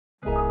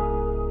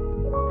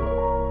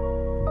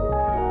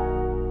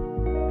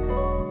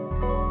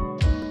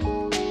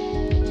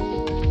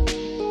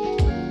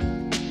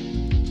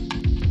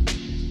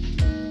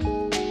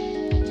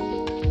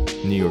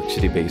York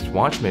City-based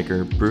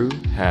watchmaker, Brew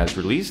has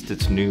released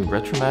its new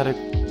Retromatic,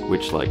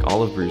 which, like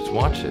all of Brew's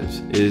watches,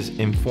 is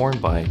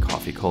informed by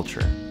coffee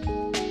culture.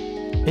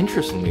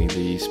 Interestingly,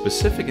 the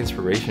specific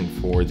inspiration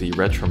for the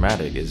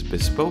Retromatic is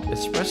bespoke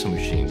espresso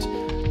machines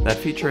that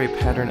feature a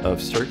pattern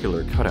of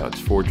circular cutouts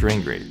for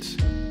drain grates.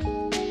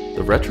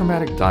 The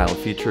Retromatic dial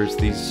features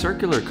these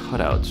circular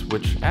cutouts,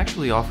 which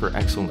actually offer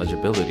excellent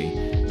legibility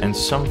and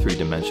some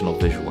three-dimensional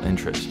visual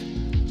interest.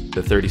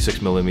 The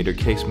 36mm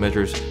case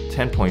measures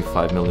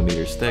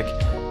 10.5mm thick,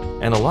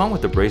 and along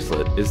with the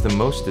bracelet is the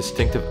most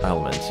distinctive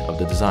element of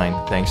the design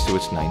thanks to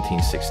its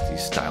 1960s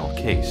style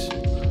case.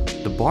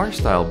 The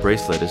bar-style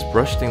bracelet is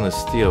brushed stainless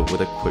steel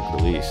with a quick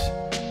release.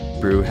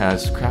 Brew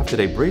has crafted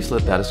a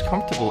bracelet that is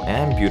comfortable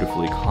and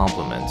beautifully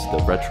complements the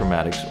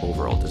Retromatic's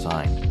overall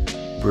design.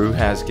 Brew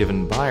has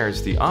given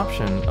buyers the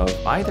option of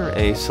either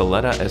a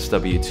Sellita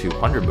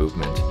SW-200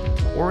 movement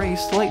or a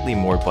slightly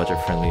more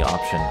budget-friendly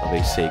option of a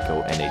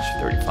Seiko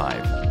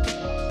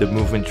NH35. The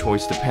movement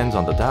choice depends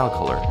on the dial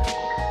color.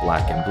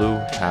 Black and blue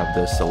have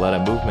the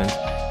Sellita movement,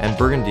 and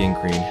burgundy and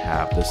green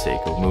have the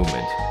Seiko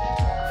movement.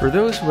 For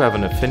those who have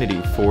an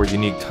affinity for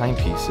unique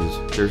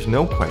timepieces, there's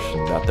no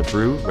question that the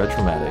Brew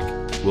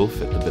Retromatic will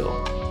fit the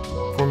bill.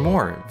 For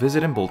more,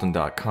 visit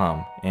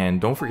IMBOLDN.com,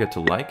 and don't forget to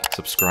like,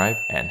 subscribe,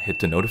 and hit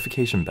the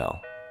notification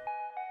bell.